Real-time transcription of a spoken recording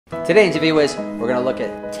Today in JiffyWiz, we're going to look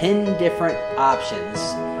at 10 different options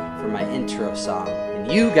for my intro song, and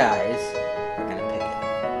you guys are going to pick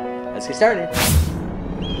it. Let's get started.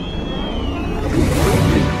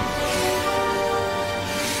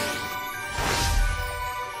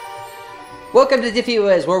 Welcome to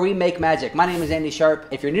JiffyWiz, where we make magic. My name is Andy Sharp.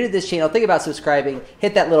 If you're new to this channel, think about subscribing.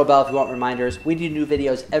 Hit that little bell if you want reminders. We do new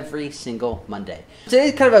videos every single Monday.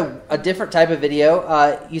 Today's kind of a different type of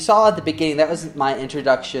video. You saw at the beginning, that was my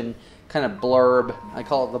introduction kind of blurb. I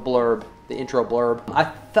call it the blurb, the intro blurb.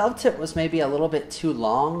 I felt it was maybe a little bit too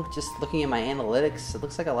long. Just looking at my analytics, it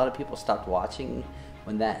looks like a lot of people stopped watching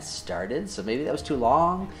when that started, so maybe that was too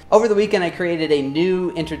long. Over the weekend, I created a new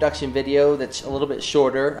introduction video that's a little bit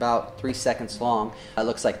shorter, about 3 seconds long. It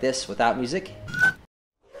looks like this without music.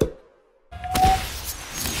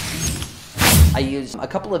 I used a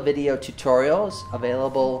couple of video tutorials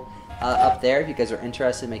available up there if you guys are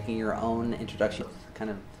interested in making your own introduction, kind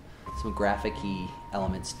of some graphic-y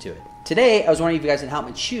elements to it. Today, I was wondering if you guys would help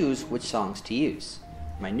me choose which songs to use.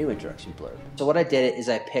 My new introduction blurb. So what I did is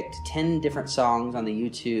I picked 10 different songs on the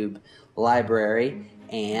YouTube library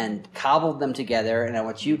and cobbled them together, and I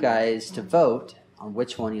want you guys to vote on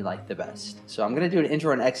which one you like the best. So I'm going to do an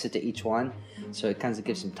intro and exit to each one, so it kind of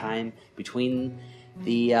gives some time between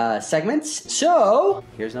the segments. So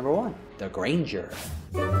here's number 1, The Granger.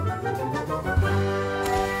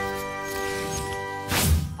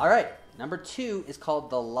 All right, number 2 is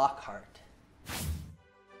called The Lockhart.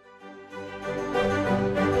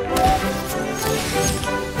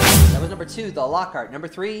 That was number 2, The Lockhart. Number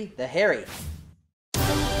 3, The Harry.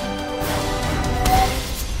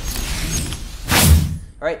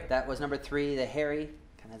 Alright, that was number 3, The Harry.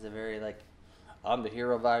 Kind of has a very, like, I'm the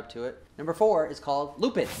hero vibe to it. Number 4 is called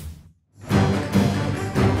Duped. Very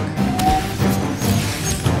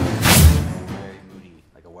moody,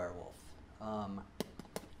 like a werewolf.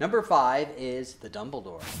 Number 5 is The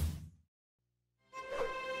Dumbledore.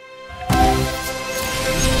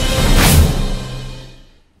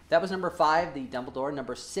 That was number 5, The Dumbledore.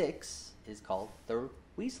 Number 6 is called The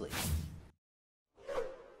Weasley.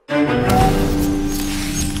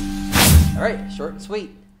 All right, short and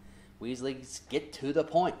sweet. Weasleys get to the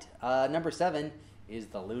point. Number 7 is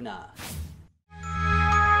The Luna.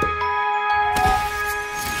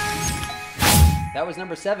 That was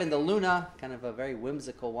number 7, The Luna, kind of a very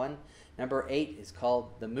whimsical one. Number 8 is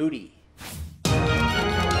called The Moody.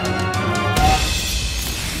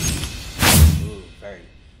 Ooh,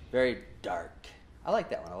 very dark. I like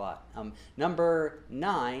that one a lot. Number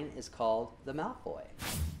 9 is called The Malfoy.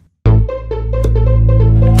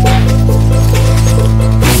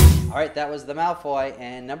 All right, that was The Malfoy.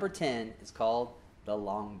 And number 10 is called The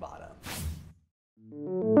Longbottom.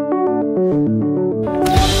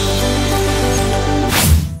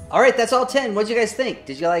 All right, that's all 10. What did you guys think?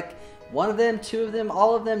 Did you like one of them, 2 of them,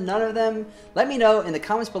 all of them, none of them? Let me know in the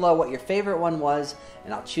comments below what your favorite one was,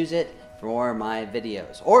 and I'll choose it for more of my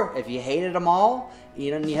videos. Or if you hated them all,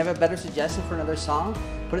 you have a better suggestion for another song,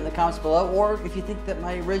 put it in the comments below. Or if you think that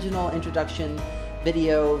my original introduction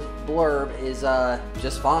video blurb is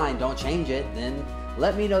just fine, don't change it, then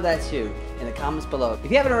let me know that too in the comments below.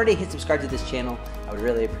 If you haven't already, hit subscribe to this channel. I would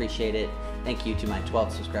really appreciate it. Thank you to my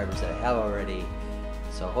 12 subscribers that I have already.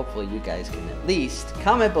 So hopefully you guys can at least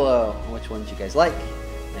comment below which ones you guys like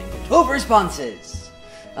and get 12 responses.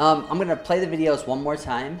 I'm going to play the videos one more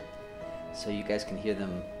time so you guys can hear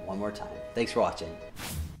them one more time. Thanks for watching.